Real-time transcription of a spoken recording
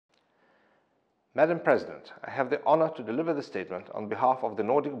Madam President, I have the honor to deliver the statement on behalf of the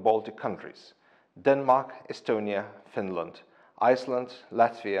Nordic-Baltic countries, Denmark, Estonia, Finland, Iceland,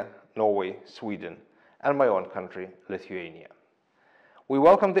 Latvia, Norway, Sweden, and my own country, Lithuania. We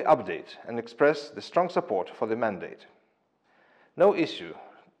welcome the update and express the strong support for the mandate. No issue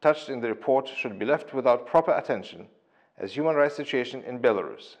touched in the report should be left without proper attention, as human rights situation in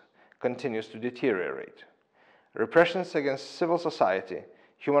Belarus continues to deteriorate. Repressions against civil society,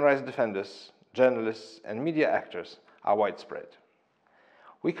 human rights defenders, journalists, and media actors are widespread.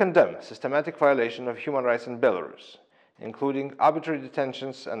 We condemn systematic violation of human rights in Belarus, including arbitrary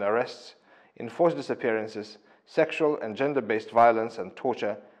detentions and arrests, enforced disappearances, sexual and gender-based violence and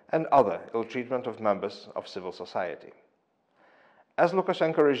torture, and other ill treatment of members of civil society. As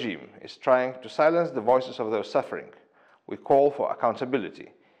Lukashenko regime is trying to silence the voices of those suffering, we call for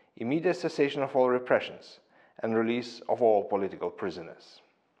accountability, immediate cessation of all repressions, and release of all political prisoners.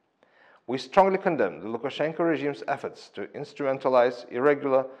 We strongly condemn the Lukashenko regime's efforts to instrumentalize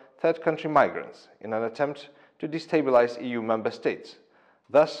irregular third country migrants in an attempt to destabilize EU member states,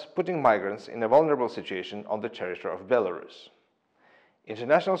 thus putting migrants in a vulnerable situation on the territory of Belarus.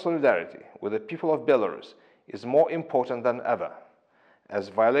 International solidarity with the people of Belarus is more important than ever, as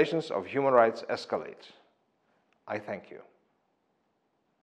violations of human rights escalate. I thank you.